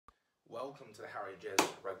welcome to the Harry Jez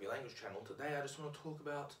Rugby Language channel. Today I just want to talk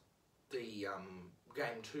about the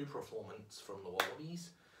Game 2 performance from the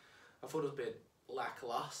Wallabies. I thought it was a bit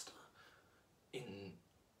lackluster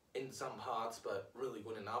in some parts, but really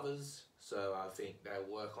good in others. So I think they'll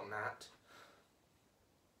work on that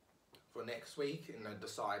for next week in a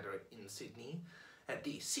decider in Sydney, at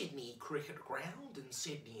the Sydney Cricket Ground in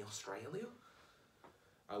Sydney, Australia.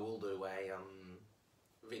 I will do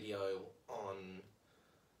a video on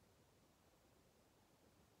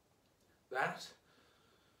that,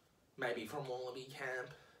 maybe from Wallaby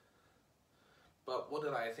camp. But what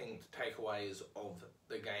did I think the takeaways of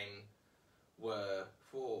the game were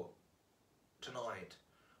for tonight?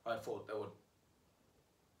 I thought they would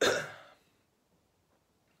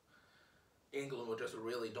England were just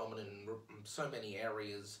really dominant in so many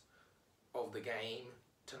areas of the game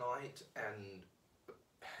tonight, and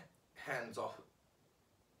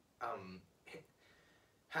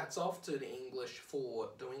hats off to the English for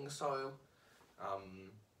doing so.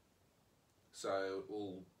 So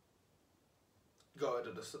we'll go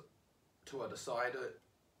to a decider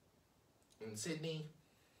in Sydney,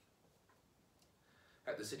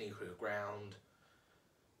 at the Sydney Cricket Ground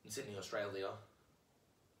in Sydney, Australia.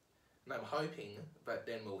 And I'm hoping that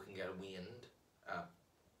then we can get a win,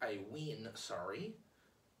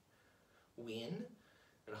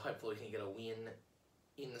 and hopefully we can get a win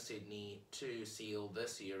in Sydney to seal the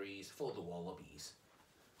series for the Wallabies,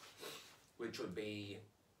 which would be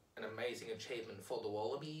an amazing achievement for the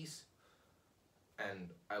Wallabies, and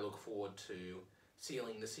I look forward to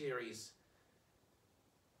sealing the series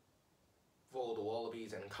for the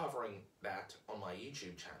Wallabies and covering that on my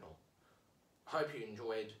YouTube channel. Hope you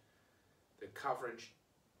enjoyed the coverage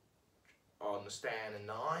on the Stan and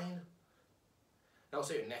 9. And I'll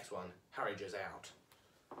see you in the next one. Harry Jez out.